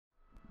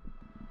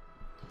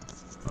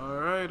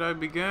Alright, I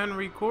began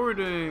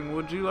recording.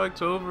 Would you like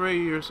to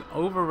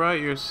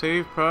overwrite your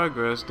save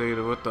progress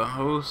data with the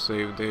host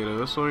save data?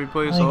 This will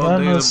replace I ain't all got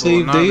data no but will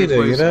saved not data.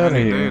 replace Get out of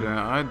any here. data.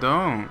 I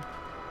don't.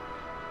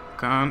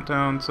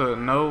 Countdown to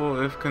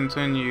no if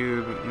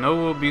continued. No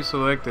will be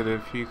selected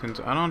if you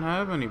I don't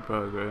have any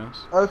progress.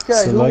 Okay,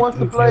 who Select wants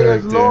to the play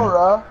as character.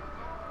 Laura?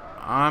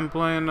 I'm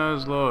playing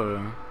as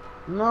Laura.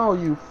 No,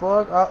 you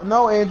fuck.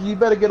 No, Angie, you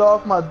better get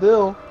off my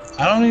dill.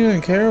 I don't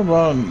even care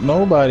about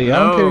nobody. I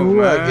don't care No,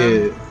 who I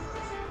man. get.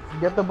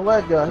 Get the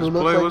black guy who Just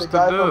looks play like what's the to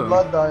guy from do.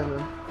 Blood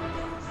Diamond.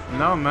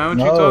 No, man, what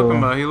you talking No.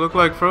 about? He looked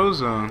like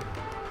Frozone.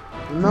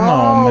 No,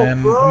 No, man.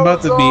 I'm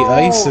about to be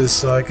Frozone! ISIS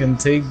so I can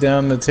take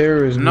down the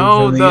terrorist group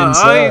No, from the the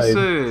inside.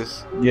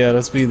 ISIS! Yeah,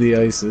 let's be the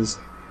ISIS.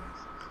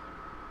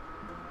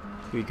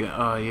 We can,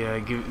 oh yeah,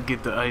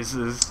 get the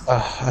ISIS.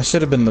 I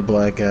should have been the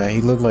black guy.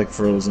 He looked like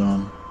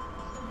Frozone.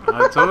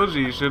 I told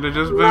you should have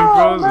just been No,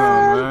 Frozone,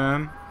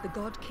 man! man. The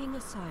god King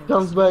Osiris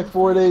Comes back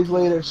 4 days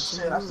later.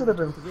 Shit, Shit, I should have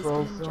been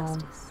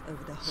Frozone.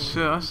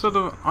 Shit, I should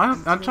have.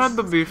 I tried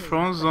to be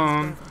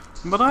Frozone,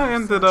 but I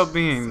ended up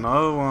being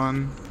no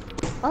one.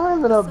 I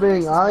ended up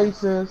being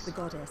ISIS.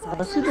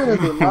 She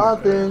didn't do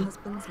nothing.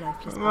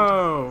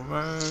 No,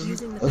 man.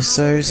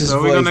 Osiris is So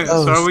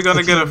are we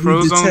gonna get a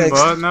Frozone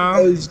bot now?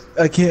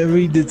 I can't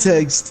read the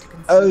text.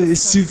 Oh,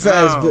 it's too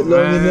fast, No, but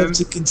long man. enough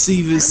to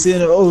conceive a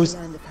sin. Oh,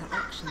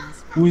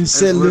 when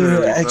settling her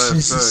literally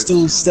actions, she 5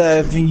 stole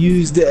staff and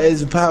used it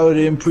as a power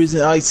to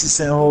imprison ISIS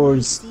and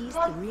whores.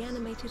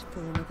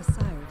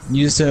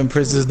 Used to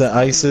imprison the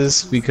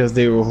ISIS because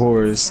they were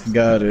whores.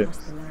 Got it.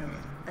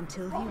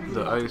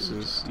 The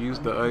ISIS. Use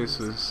the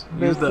ISIS.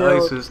 Use the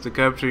ISIS to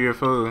capture your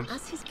foes.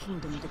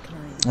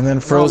 And then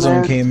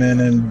Frozone came in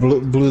and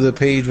blew the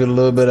page with a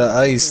little bit of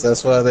ice.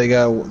 That's why they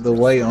got the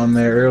white on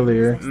there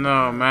earlier.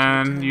 No,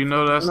 man. You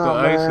know that's No,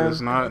 the man.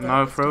 ISIS, not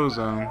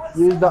Frozone.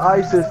 Use the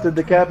ISIS to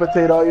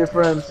decapitate all your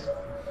friends.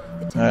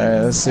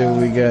 Alright, let's see what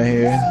we got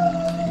here.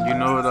 You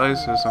know what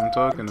ISIS I'm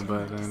talking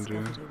about,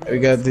 Andrew. We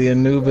got the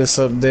Anubis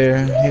up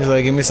there. He's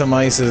like, give me some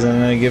ISIS,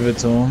 and I give it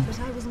to him.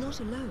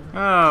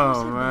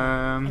 Oh,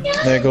 man.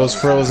 There goes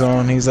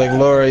Frozone. He's like,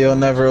 Laura, you'll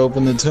never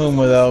open the tomb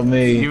without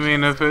me. You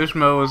mean if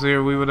Ishmael was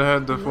here, we would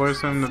have had to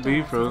force him to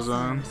be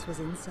Frozone?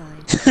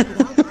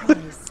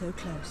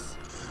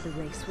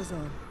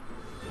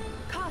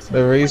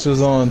 The race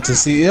was on to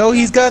see. Yo,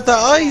 he's got the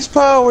ice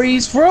power.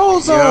 He's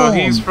Frozone.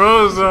 Yo, he's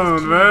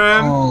Frozone,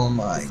 man. Oh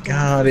my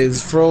God,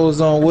 it's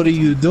Frozone. What are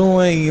you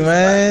doing,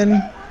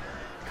 man?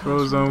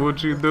 Frozone,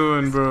 what you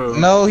doing, bro?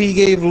 No, he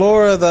gave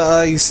Laura the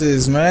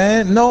ISIS,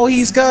 man. No,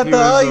 he's got He the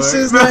was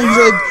ISIS. like-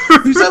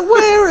 Now he's like,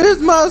 where is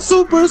my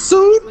super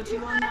suit?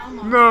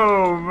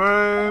 No,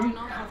 man.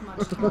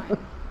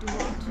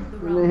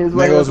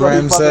 There goes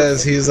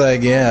Ramses. He's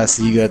like, yeah,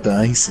 so you got the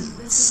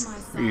ISIS.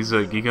 He's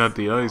like, you got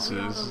the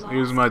ISIS.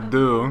 Here's my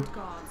duel.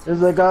 He's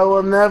like, I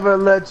will never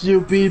let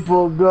you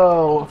people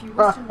go.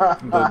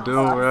 The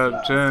duel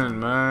rap chin,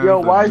 man.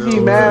 Yo, The why is he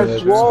duel mad rap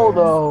swole chin.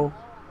 though?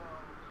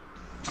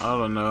 I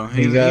don't know.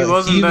 He He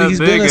wasn't that he's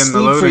big been in the asleep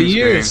loading for screen.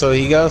 years, so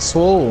he got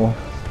swole.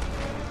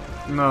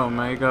 No,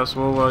 man, he got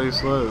swole while he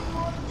slept.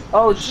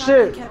 Oh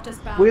shit,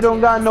 we don't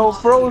got no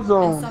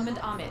Frozone.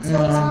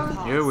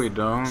 Yeah, we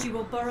don't. She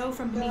will burrow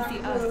from beneath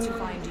the earth to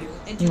find you,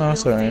 and you No, will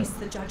it's alright. face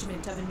the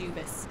judgment of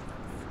Anubis.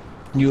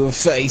 You will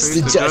face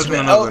the the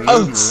judgment. judgment of Oh,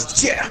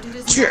 Anubis. yeah.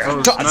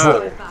 Oh, Dodge snap.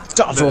 roll.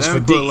 Dodge rolls The for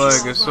input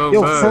days. lag is so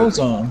Yo, bad.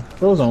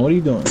 Frozone, what are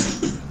you doing?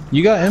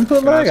 You got input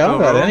Can I lag? I don't still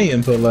got roll? any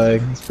input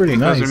lag. It's pretty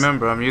Because nice.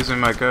 remember, I'm using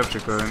my capture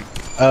card.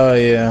 Oh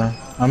yeah,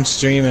 I'm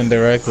streaming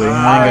directly.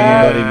 I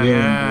ain't got anybody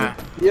viewing. yeah.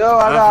 Yo,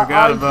 I I got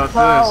forgot ice about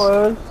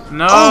powers.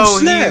 No, Oh,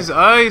 snap. he's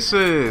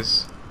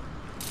ISIS.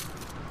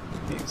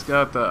 He's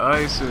got the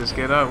ISIS.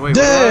 Get out. Wait,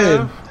 Dead.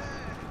 what do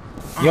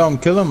I have? Yo, I'm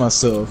killing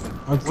myself.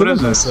 I'm What killing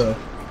is this? myself.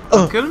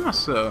 I'm killing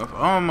myself.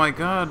 Oh my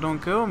god, don't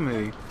kill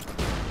me.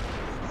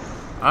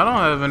 I don't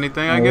have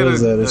anything. I Oh, get what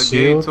is that, a a gay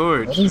shield?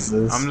 torch. What is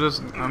this?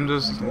 I'm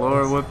just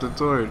Laura with the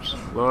torch.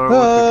 Laura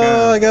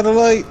Oh, I with the got a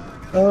light.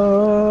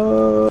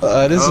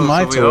 This is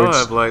my so we torch. all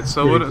have lights.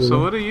 So Pretty what? So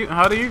cool. what do you?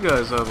 How do you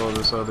guys have all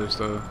this other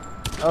stuff?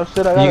 Oh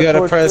shit, I got You a gotta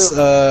torch press too.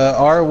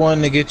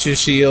 R1 to get your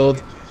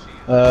shield.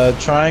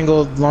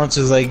 Triangle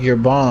launches like your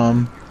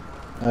bomb.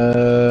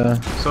 So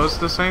it's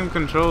the same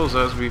controls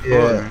as before.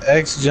 Yeah,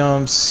 X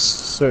jumps,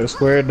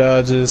 square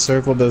dodges,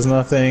 circle does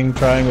nothing,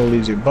 triangle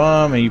leaves your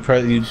bomb, and you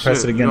press Shit,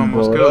 it again you to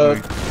almost blow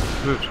it killed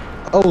up. me. Bitch.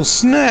 Oh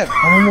snap!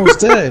 I'm almost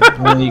dead.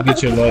 And then you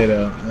get your light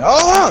out.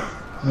 Oh!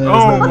 And then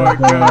there's Oh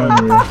nothing my going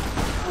on God.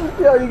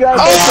 here. Yo, you gotta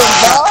get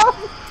some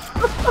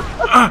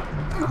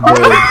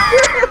Dead.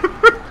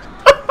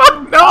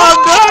 No, I'm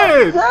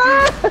dead.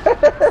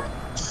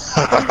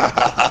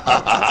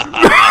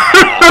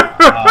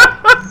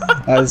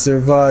 I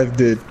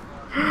survived it.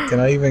 Can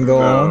I even go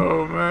on?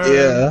 Oh man.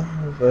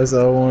 Yeah. That's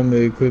all I wanted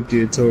to equip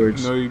your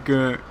torch. No, you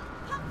can't.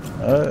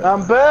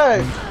 I'm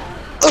back.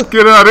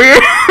 Get out of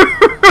here.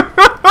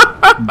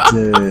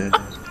 Dead.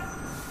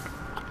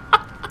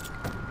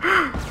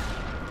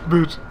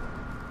 Bitch.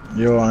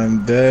 Yo,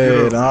 I'm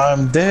dead. Get up.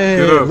 I'm Get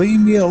dead. up. Leave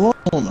me alone.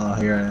 Oh,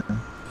 here I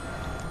am.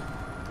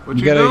 What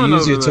You you gotta doing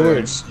use your over there?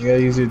 torch. You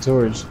gotta use your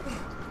torch.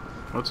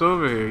 What's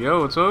over here?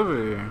 Yo, what's over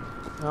here?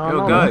 I don't Yo,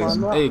 know, guys.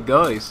 man. Hey,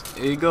 guys.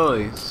 Hey,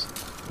 guys.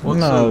 What's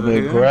No, over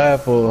the here?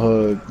 grapple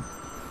hook.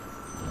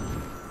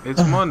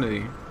 It's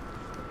money.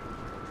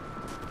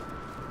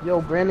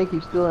 Yo, Brandon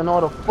keeps stealing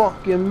all the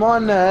fucking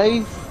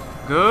money.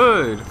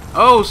 Good.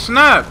 Oh,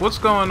 snap. What's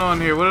going on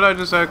here? What did I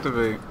just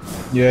activate?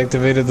 You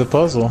activated the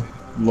puzzle,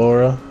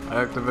 Laura. I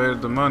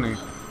activated the money.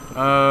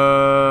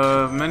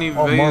 Many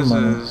Oh, more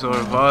money. vases or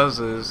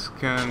vases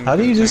can. How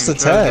do you just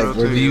contain attack? treasure.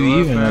 Or do you Rotate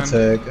your even weapon.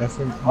 attack? I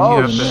forget. Oh,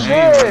 You have to shit.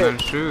 aim and then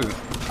shoot.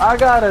 I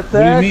got a What do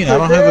you mean? I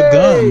don't have a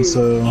gun,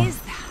 so.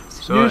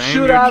 So You aim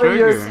shoot your out of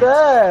your trigger.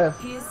 staff.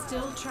 He is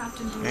still trapped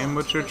in the Aim rock,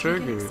 with your but he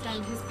can triggers.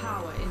 extend his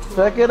power into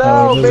Check a it rock.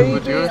 out, just baby.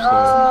 with your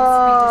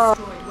Ah.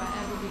 Destroyed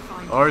wherever we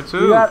find him.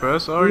 R2.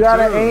 Press R2. You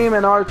gotta aim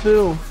in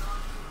R2.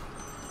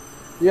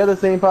 You have the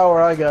same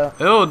power I got.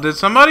 Ew, did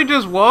somebody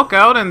just walk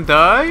out and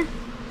die?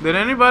 Did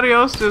anybody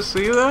else just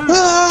see that?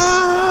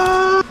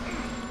 Ah!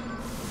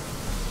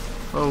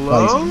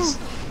 Hello? License.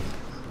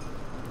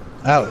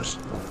 Ouch.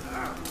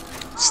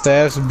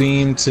 Staff's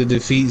beam to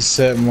defeat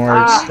set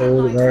marks.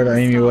 Hold R to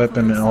aim your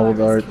weapon and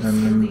hold R and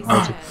then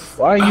R2.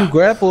 Why are you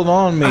grappled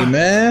on me,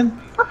 man?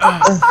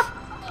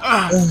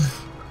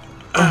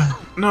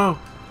 No.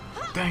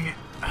 Dang it.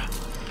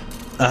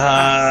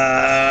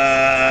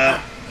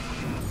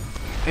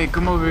 Hey,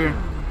 come over here.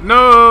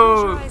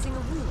 No!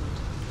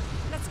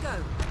 Let's go.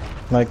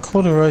 Like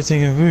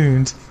cauterizing a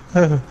wound.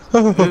 Good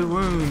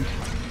wound.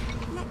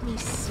 Let me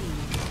see.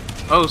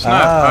 Oh,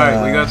 snap.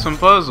 Alright, we got some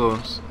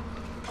puzzles.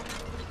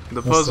 The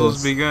What's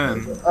puzzles this?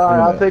 begin. Alright,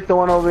 I'll take the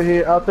one over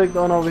here. I'll take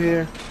the one over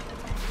here.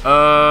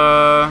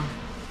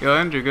 Yo,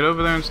 Andrew, get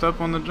over there and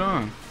step on the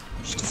John.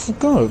 Shut the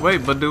fuck up.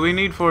 Wait, but do we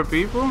need 4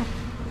 people?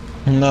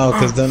 No,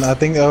 because then I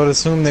think I would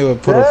assume they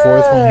would put a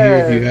 4th one here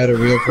if you had a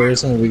real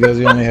person. Because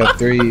you only have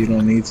 3, you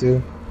don't need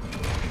to.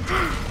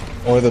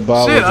 Or the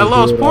bot would Shit, I just do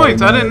lost it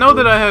points. I didn't know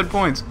that automatically. I had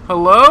points.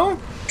 Hello?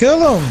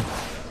 Kill him!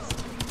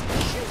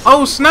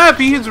 Oh, snap,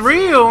 he's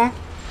real.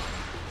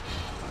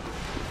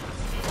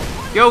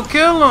 Yo,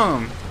 kill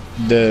him.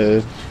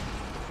 Dead.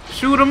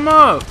 Shoot him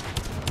up.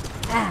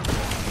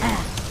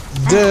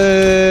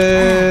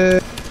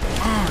 Dead.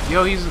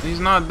 Yo, he's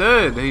not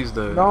dead. He's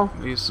dead. No.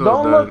 He's so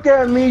Don't dead. look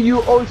at me, you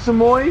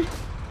Osamoy.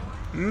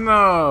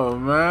 No,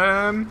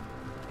 man.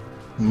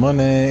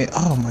 Money.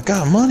 Oh my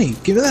god, money.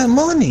 Give me that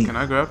money. Can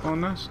I grab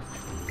on this?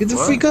 Get the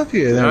What? freak up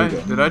here. There we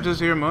go. Did I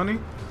just hear money?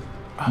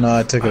 No,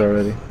 I took it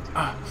already.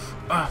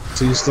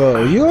 Too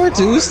slow. You're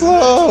too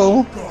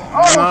slow.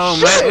 No,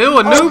 man. Ew,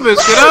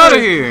 Anubis, get out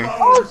of here.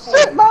 Oh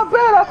shit, my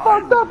bad. I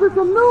fucked up. It's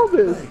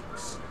Anubis.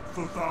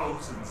 For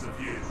thousands of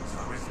years,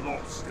 I was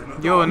lost in the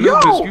Yo, dark.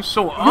 Anubis, Yo, you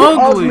so You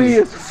ugly ugly.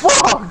 as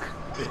fuck.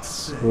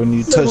 When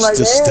you Look touch like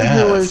the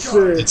Andrew and staff,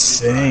 shit. it's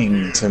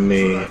saying to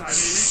me,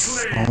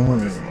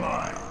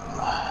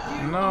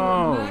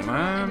 No,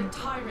 man.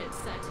 Tyrant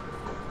said,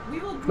 "We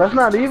will That's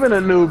not even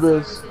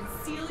Anubis. and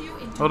seal you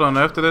into Hold on,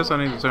 after this I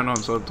need to turn on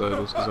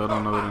subtitles because I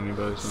don't know what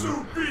anybody's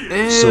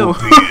saying. So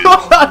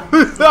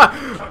captivity.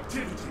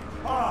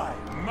 I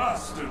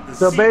mastered the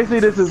So basically,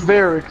 this is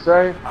Varix,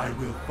 right? I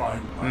will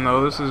find my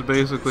No, this is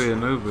basically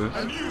Anubis.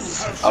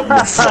 I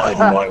will find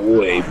my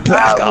way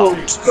back I will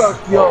out,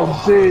 suck your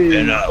dick.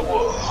 and I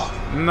will.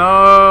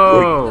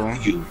 No.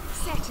 You.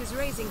 Set is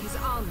raising his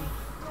army.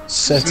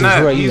 Set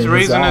Snap, right he's in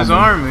raising his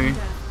army.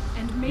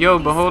 and make Yo,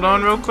 these but hold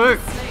on real slaves quick.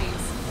 into slaves."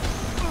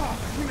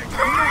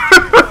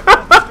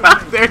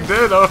 They're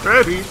dead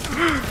already.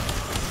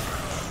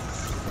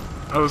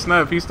 Oh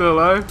snap, he's still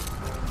alive?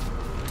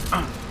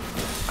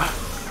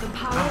 The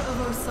power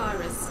of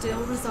Osiris still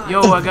resides.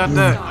 Yo, I got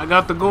that. I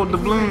got the gold If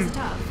we doubloon. raise it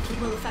up,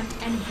 it will affect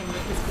anything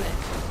with his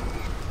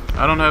blip.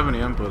 I don't have any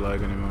input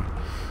lag anymore.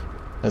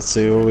 Let's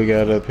see what we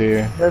got up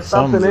here. There's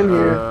something in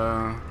here.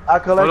 I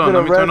Hold collected on, a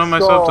let me red turn on my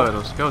skull.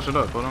 subtitles. Yo, shut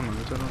up. Hold on, let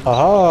me turn on.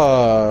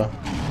 Aha!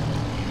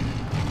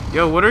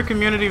 Yo, what are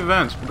community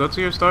events? Go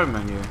to your start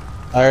menu.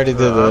 I already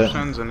did that.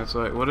 Options, and it's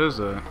like, what is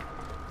that?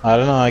 I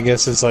don't know. I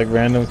guess it's like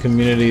random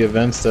community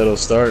events that'll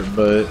start,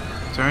 but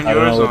Turn I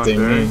don't yours know what on, they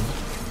Barry. mean.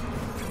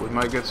 We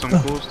might get some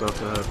cool stuff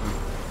to happen.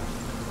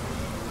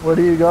 Where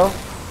do you go?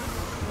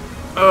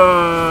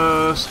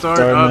 Start Start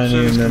menu,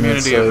 options, and then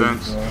it community says,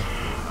 events.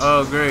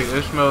 Oh, great.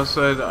 Ishmael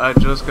said, I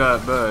just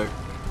got back.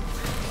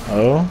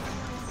 Oh?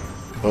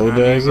 And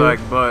he's Bodega? like,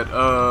 but,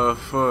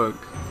 fuck.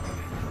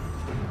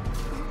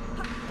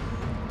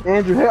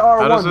 Andrew, hit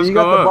How does R1. Do this you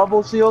got go the up?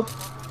 bubble shield?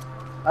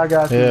 I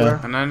got you, Yeah. bro.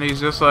 And then he's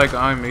just like,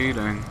 I'm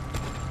eating.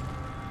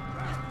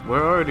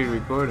 We're already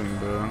recording,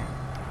 bro.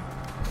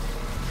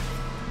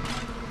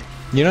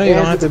 You know you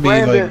don't have to be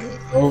Brandon.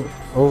 like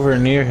over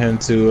near him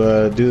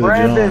to do the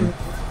Brandon, jump.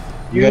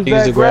 You gotta use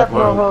that the grapple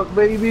grapple hook. hook,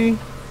 baby.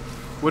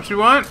 What you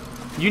want?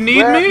 You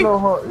need me? Grapple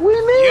hook. We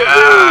need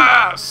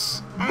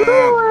Yes! Do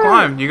it.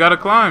 Climb. You gotta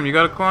climb. You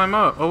gotta climb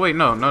up. Oh, wait,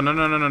 no. No.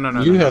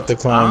 You have to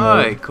climb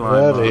I up. climb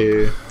Get up. outta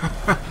here.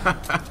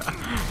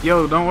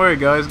 Yo, don't worry,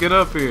 guys. Get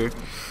up here.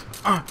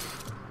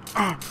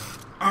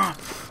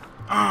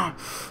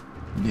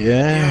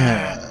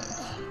 Yeah.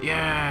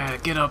 Yeah.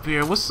 Get up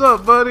here. What's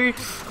up, buddy?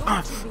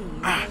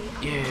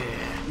 Yeah.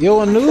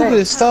 Yo,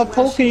 Anubis, stop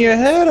poking your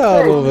head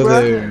out over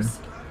there.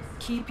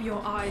 Keep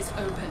your eyes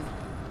open.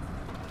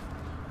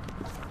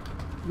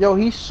 Yo,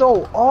 he's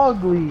so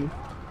ugly.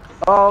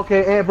 Oh,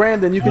 okay, and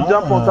Brandon, you can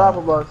jump on top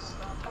of us.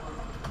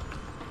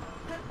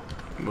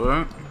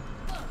 What?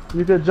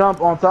 You can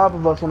jump on top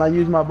of us when I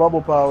use my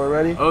bubble power.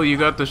 Ready? Oh, you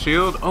got the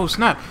shield? Oh,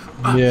 snap.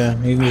 Yeah,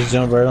 you can just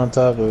jump right on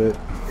top of it.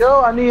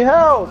 Yo, I need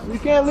help. You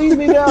can't leave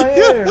me down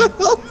here.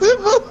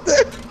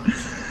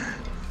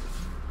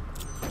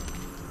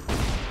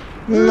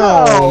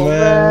 No,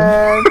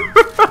 man.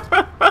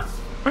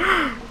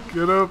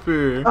 Get up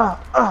here.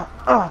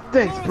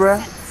 Thanks,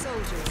 bruh.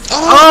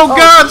 Oh,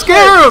 God,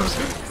 scarabs!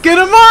 Get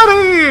him out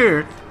of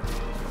here!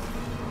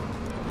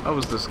 That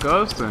was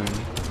disgusting.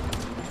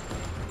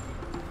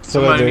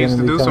 Somebody needs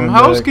to do some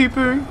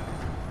housekeeping.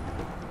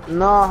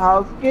 No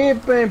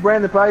housekeeping.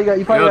 Brandon, probably got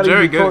you. Probably Yo, got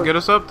Jerry, get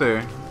us up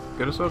there.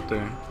 Get us up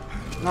there.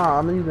 Nah,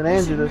 I'm using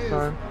Andrew this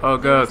time. Oh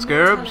God,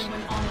 scarabs.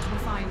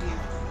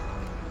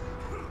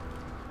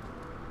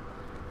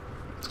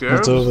 Scarabs?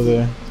 What's over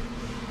there?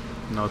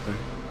 Nothing.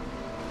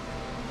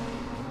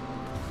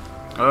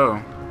 Oh.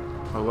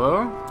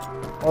 Hello?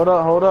 Hold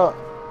up.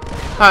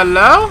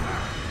 Hello?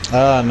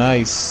 Ah,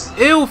 nice.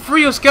 Ew,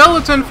 free a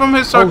skeleton from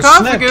his snap,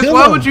 sarcophagus. kill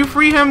Why him. would you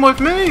free him with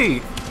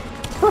me?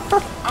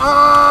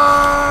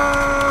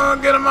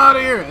 Get him out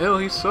of here. Ew,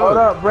 he's so. Hold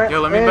up, Brandon.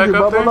 Yo, let me Andrew,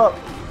 back up there. up.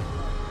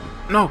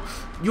 No,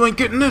 you ain't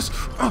getting this. Yo,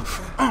 but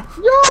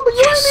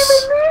you ain't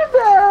even need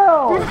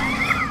that.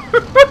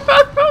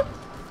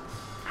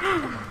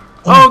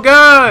 Oh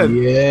God.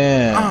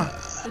 Yeah.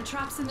 The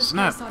traps in the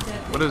Snap. place are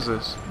deadly. What is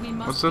this? We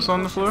must What's this be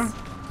on the floor? cautious.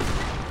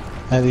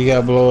 And you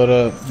gotta blow it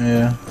up.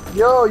 Yeah.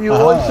 Yo, you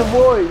voice a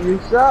boy. You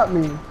shot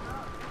me.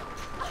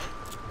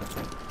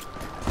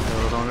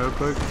 Hold on real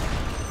quick.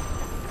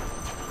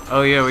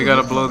 Oh yeah, we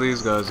gotta blow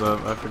these guys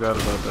up. I forgot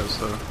about that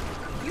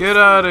stuff. Get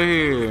out of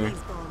here.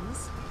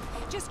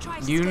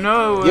 You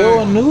know it. Yo,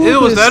 Anubis. Ew,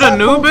 was that stop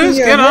Anubis? poking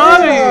your Get out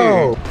of head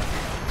here. out.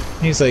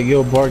 He's like,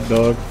 yo, bark,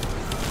 dog.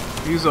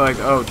 He's like,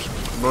 ouch,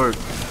 bark.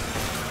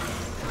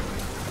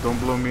 Don't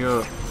blow me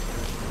up.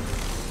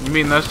 You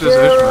mean that's just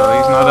Ishmael?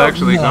 He's not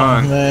actually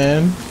gone.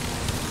 Man.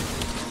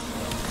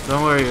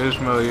 Don't worry,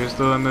 Ishmael. You're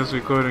still in this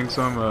recording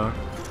somehow.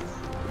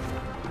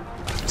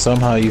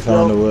 Somehow you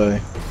found a way.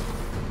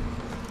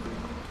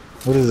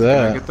 What is Can I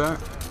that? get that?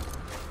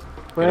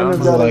 Brandon's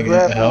Is it got like a a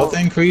grapple. health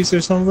increase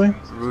or something?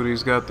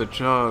 Rudy's got the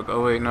chalk.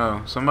 Oh wait,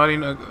 no. Somebody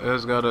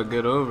has got to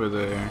get over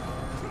there.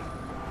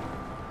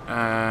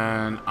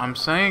 And I'm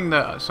saying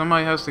that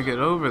somebody has to get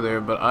over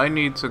there, but I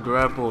need to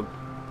grapple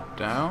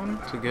down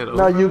to get over.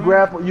 No, you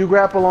there?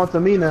 grapple onto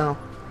me now,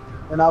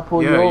 and I'll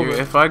pull you over.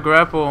 Yeah, if I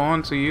grapple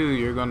onto you,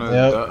 you're gonna.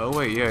 Yep. Oh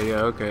wait,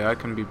 yeah, okay, I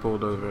can be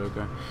pulled over.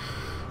 Okay.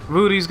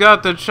 Rudy's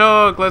got the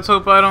chalk. Let's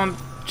hope I don't.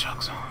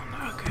 Chalk's on.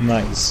 Okay.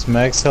 Nice.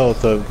 Max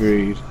health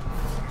upgrade.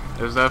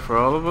 Is that for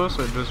all of us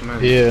or just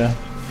me? Yeah.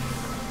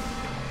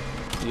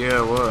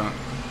 Yeah, what?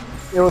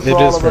 It was It for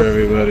all is of for us.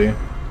 everybody.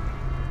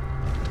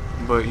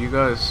 But you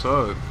guys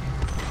suck.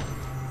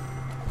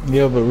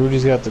 Yeah, but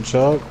Rudy's got the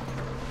chalk.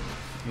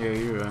 Yeah,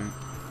 you're right.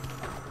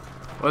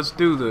 Let's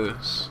do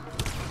this.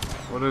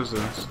 What is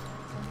this?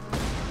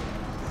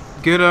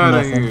 Get out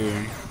of Nothing.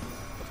 here.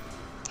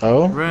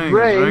 Oh? Rings.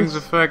 Rings. Rings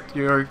affect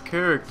your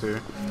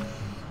character.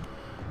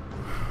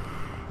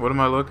 What am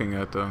I looking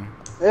at though?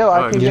 Ew, Oh,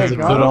 I can You yeah, have get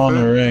to you put got on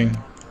it. the ring.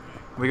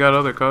 We got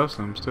other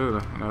customs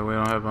too that we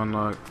don't have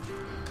unlocked.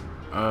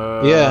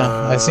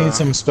 Yeah, I seen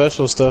some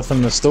special stuff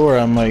in the store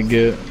I might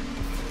get.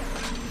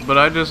 But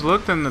I just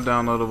looked in the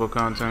downloadable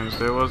contents.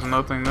 There was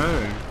nothing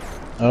there.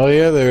 Oh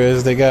yeah, there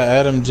is. They got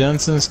Adam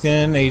Jensen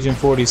skin, Agent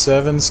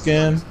 47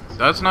 skin.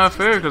 That's not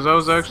fair because I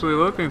was actually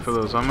looking for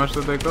those. How much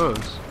did they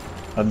cost?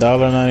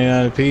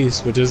 $1.99 a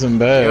piece, which isn't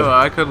bad. Yo,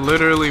 I could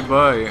literally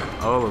buy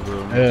all of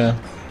them. Yeah.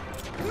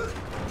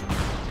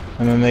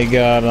 And then they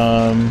got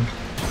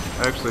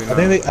Actually, no.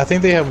 I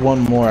think they have one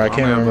more. I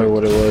can't have, remember like,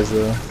 what it was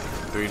though.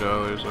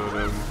 $3 or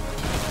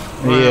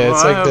whatever. Yeah,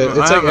 it's I like have- the I it's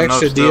like have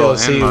enough extra still in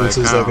DLC, my which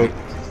is like account.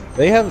 a.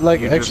 They have like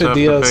You just extra have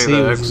to pay DLC,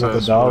 the which is like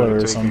excess $1 for or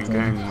taking something.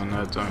 games when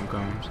that time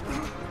comes.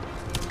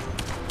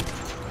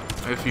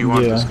 If you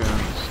want Yeah. the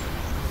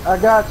skins. I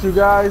got you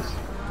guys.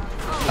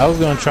 I was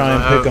gonna try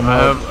and pick them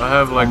up I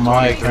have like on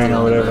my 23 account or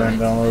on whatever there. and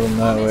download them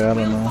that way. I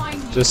don't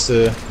know, just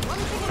to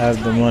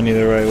have the money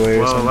the right way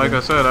or Well, something. like I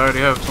said, I already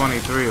have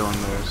 23 on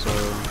there, so.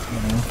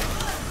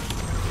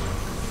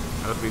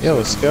 That'd be Yo,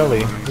 taking Skelly,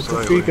 the money get the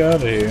slightly. freak out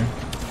of here.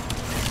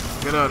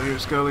 Get out of here,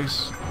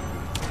 Skellies.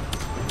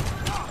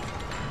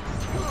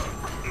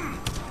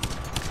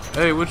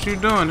 Hey, what you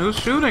doing? Who's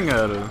shooting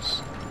at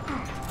us?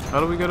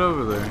 How do we get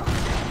over there?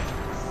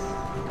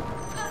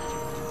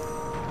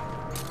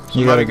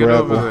 You gotta Somebody get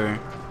over grapple. there.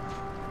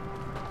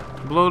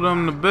 Blow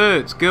them to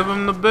bits. Give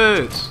them the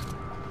bits.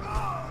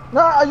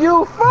 Nah,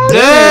 you fucking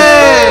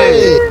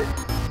Dead!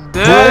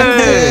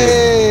 Dead!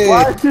 Hey!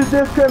 Why'd you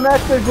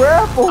disconnect the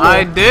grapple?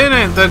 I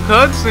didn't. The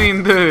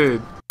cutscene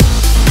did.